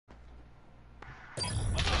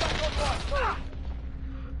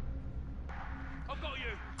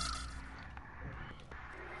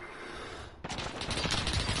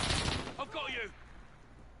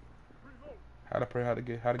Gotta pray how to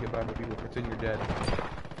get by with people. Pretend you're dead.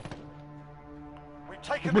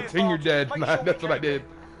 Pretend you're dead. Sure Nah, that's what I did.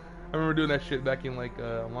 I remember doing that shit back in like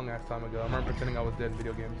a long ass time ago. I remember pretending I was dead in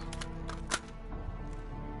video games.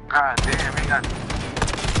 God damn, he got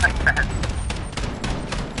like that.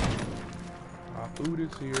 My food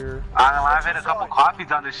is here. I've had a couple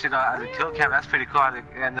coffees on this shit at the kill cam. That's pretty cool. How they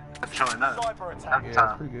ended up showing up. Yeah,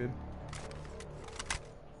 it's pretty good.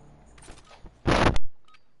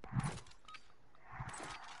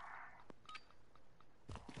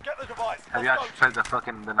 Get the device. Have you actually played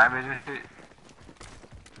the night vision shit?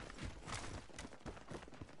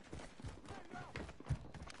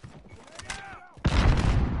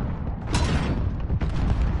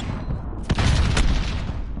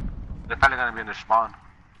 They're probably gonna be in the spawn.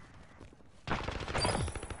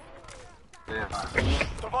 Yeah, man.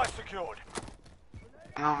 Device secured.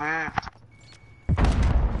 Yo, man.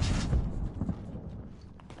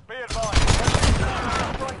 Be advised.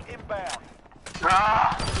 Strike inbound.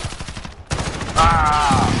 Ah!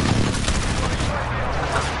 Ah!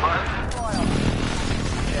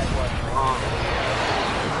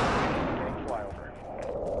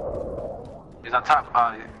 He's on top.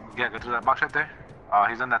 Yeah, go through that box right there.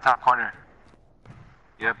 He's in that top corner.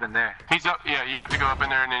 Yep, in there. He's up. Yeah, you have to go up in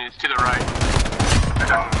there and then he's to the right.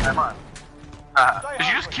 Come on. Did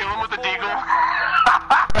you just kill him with a deagle?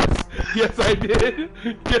 Yes, I did.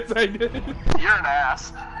 Yes, I did. You're an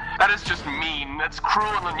ass. That is just mean. That's cruel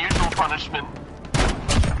and unusual punishment.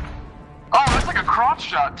 Oh, that's like a crotch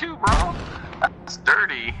shot too, bro. That's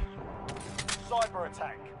dirty. Cyber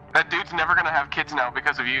attack. That dude's never gonna have kids now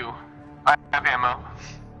because of you. I have ammo.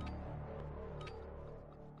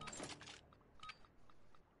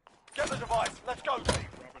 Get the device. Let's go, team.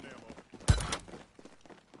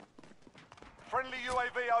 Friendly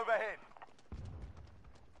UAV overhead.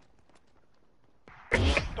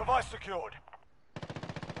 Device secured.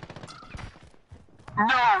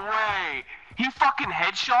 No way! He fucking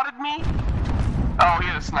headshotted me? Oh, he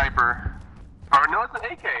had a sniper. Or no, it's an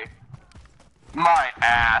AK. My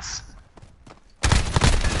ass.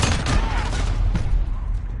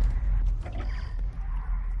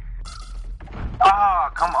 Oh,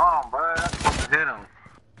 come on, bro. That's supposed to hit him.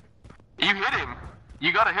 You hit him.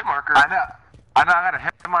 You got a hit marker. I know I got a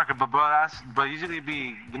hit marker, but bro, usually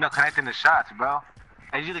be, connecting the shots, bro.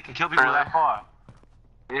 I usually can kill people that far.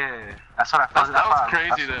 Yeah, that's what I felt. That was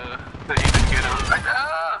crazy to even get him. Like,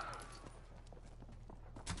 ah!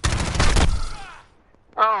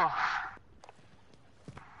 Oh.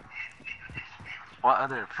 What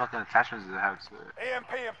other fucking attachments does it have to it?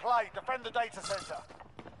 EMP in play. Defend the data center.